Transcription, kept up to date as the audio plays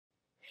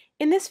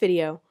In this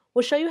video,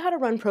 we'll show you how to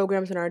run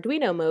programs in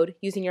Arduino mode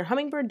using your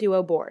Hummingbird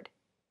Duo board.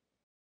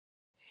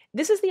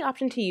 This is the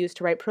option to use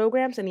to write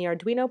programs in the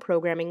Arduino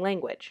programming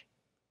language.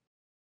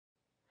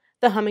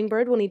 The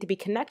Hummingbird will need to be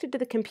connected to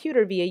the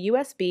computer via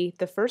USB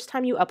the first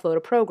time you upload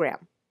a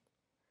program.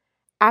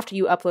 After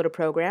you upload a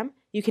program,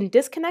 you can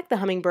disconnect the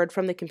Hummingbird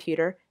from the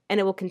computer and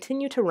it will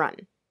continue to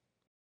run.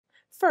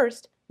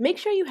 First, make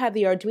sure you have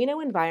the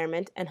Arduino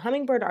environment and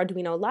Hummingbird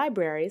Arduino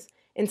libraries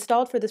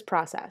installed for this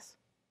process.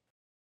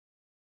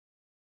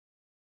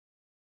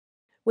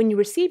 When you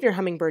receive your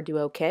Hummingbird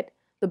Duo kit,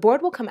 the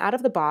board will come out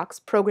of the box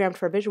programmed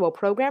for Visual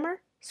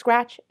Programmer,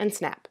 Scratch, and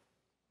Snap.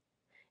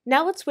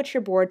 Now let's switch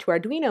your board to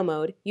Arduino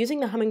mode using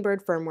the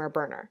Hummingbird firmware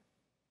burner.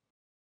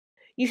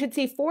 You should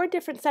see 4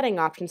 different setting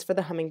options for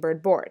the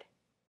Hummingbird board.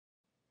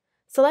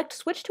 Select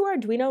Switch to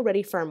Arduino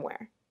Ready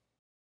Firmware.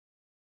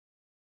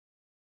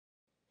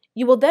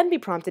 You will then be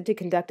prompted to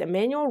conduct a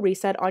manual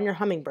reset on your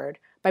Hummingbird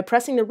by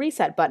pressing the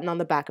Reset button on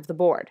the back of the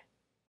board.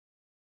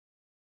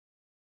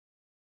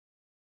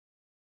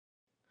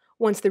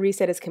 Once the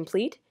reset is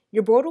complete,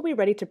 your board will be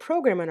ready to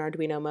program in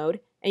Arduino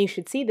mode, and you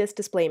should see this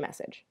display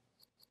message.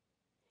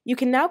 You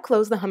can now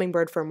close the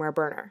Hummingbird firmware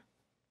burner.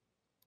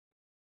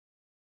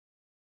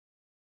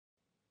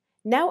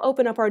 Now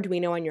open up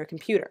Arduino on your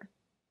computer.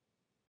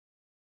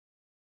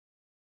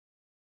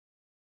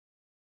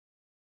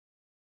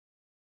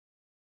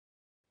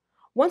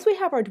 Once we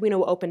have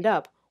Arduino opened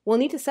up, we'll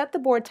need to set the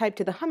board type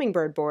to the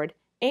Hummingbird board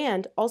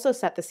and also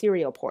set the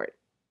serial port.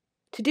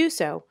 To do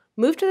so,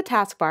 move to the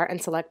taskbar and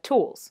select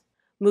Tools.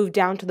 Move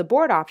down to the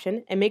Board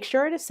option and make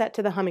sure it is set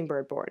to the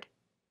Hummingbird board.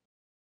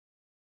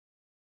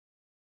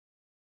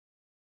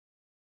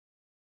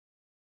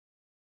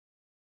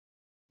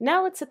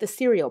 Now let's set the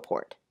serial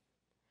port.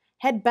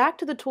 Head back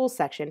to the Tools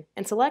section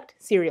and select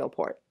Serial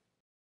Port.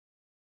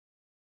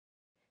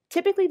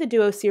 Typically, the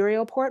Duo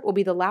serial port will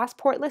be the last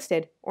port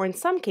listed, or in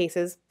some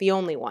cases, the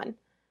only one.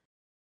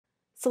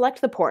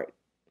 Select the port.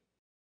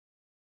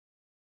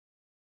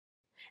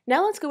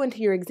 Now let's go into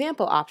your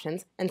example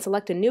options and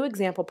select a new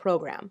example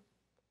program.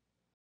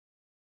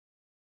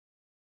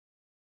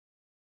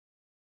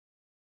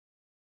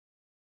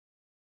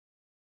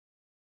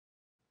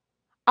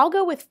 I'll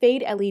go with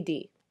Fade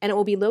LED, and it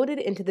will be loaded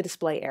into the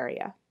display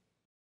area.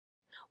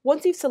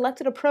 Once you've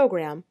selected a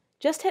program,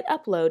 just hit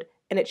Upload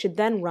and it should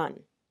then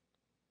run.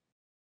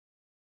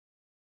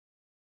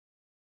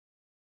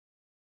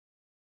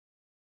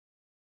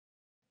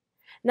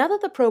 Now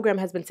that the program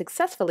has been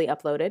successfully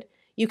uploaded,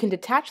 you can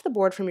detach the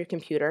board from your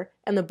computer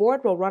and the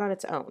board will run on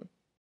its own.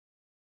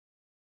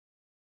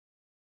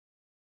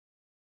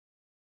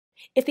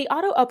 If the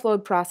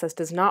auto-upload process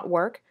does not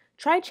work,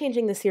 try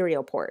changing the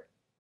serial port.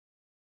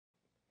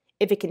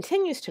 If it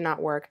continues to not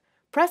work,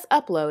 press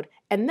Upload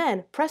and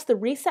then press the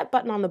Reset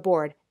button on the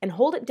board and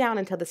hold it down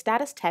until the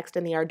status text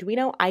in the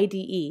Arduino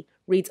IDE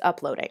reads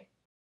Uploading.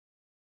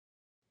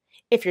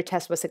 If your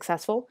test was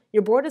successful,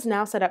 your board is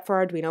now set up for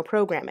Arduino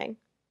programming.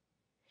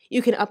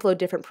 You can upload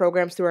different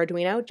programs through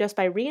Arduino just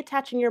by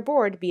reattaching your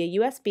board via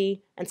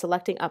USB and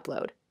selecting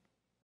Upload.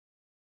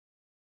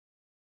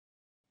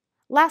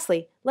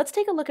 Lastly, let's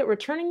take a look at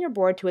returning your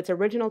board to its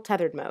original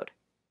tethered mode.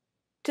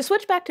 To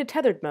switch back to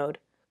tethered mode,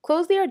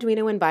 close the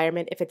Arduino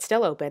environment if it's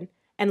still open,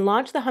 and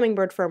launch the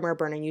Hummingbird firmware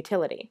burner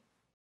utility.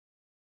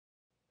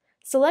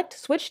 Select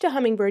Switch to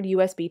Hummingbird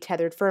USB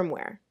tethered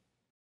firmware.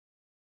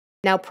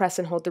 Now press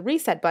and hold the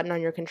Reset button on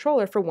your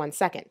controller for 1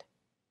 second.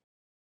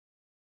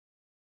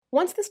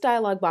 Once this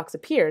dialog box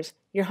appears,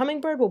 your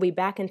Hummingbird will be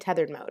back in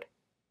tethered mode.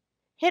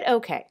 Hit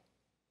OK.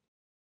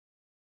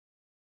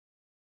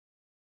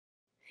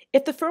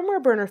 If the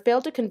firmware burner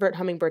failed to convert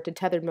Hummingbird to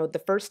tethered mode the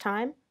first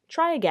time,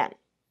 try again.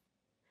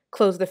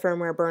 Close the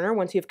firmware burner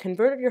once you've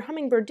converted your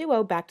Hummingbird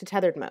Duo back to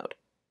tethered mode.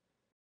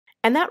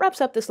 And that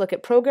wraps up this look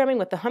at programming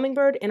with the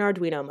Hummingbird in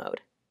Arduino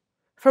mode.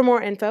 For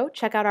more info,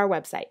 check out our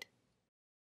website.